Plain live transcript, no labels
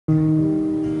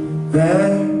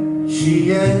There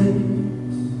she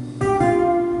is,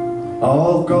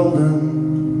 all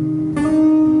golden,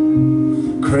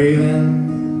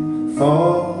 craving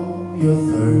for your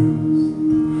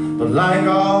thirst. But like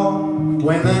all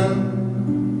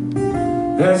women,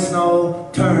 there's no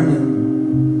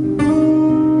turning.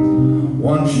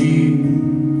 Once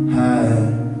you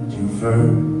had you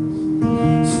first.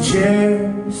 So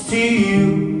cheers to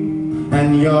you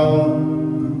and your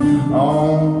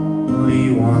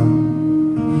only one.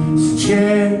 So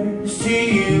cheers to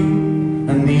you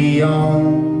and the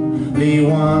only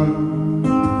one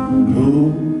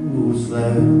who's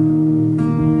left.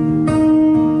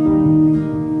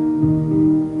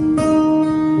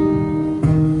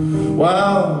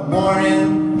 Well,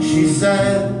 morning, she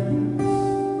said,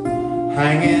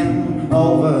 hanging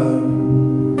over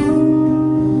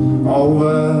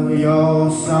your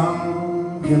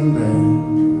sunken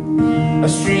bed. The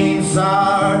streams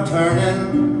are turning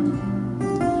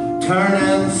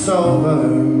sober.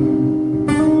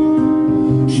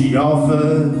 She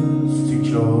offers to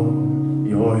cure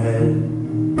your head.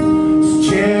 So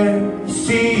cheers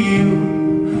to you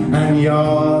and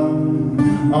your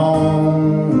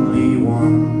only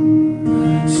one.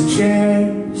 So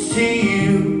cheers to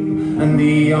you and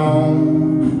the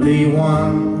only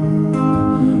one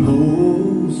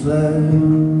who's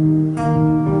left.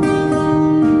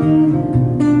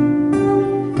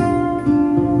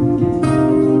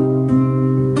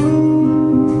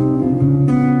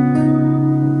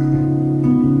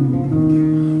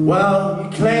 Well, you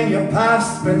claim your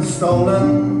past's been stolen,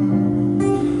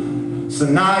 so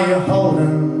now you're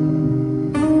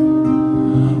holding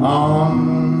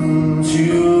on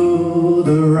to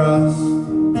the rust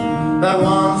that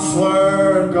once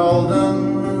were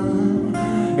golden.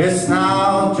 It's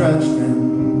now drenched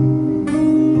in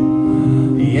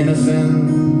the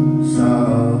innocence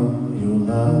of your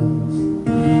love.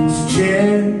 So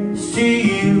cheers to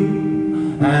you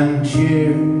and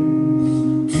cheers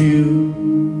to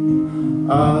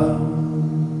us.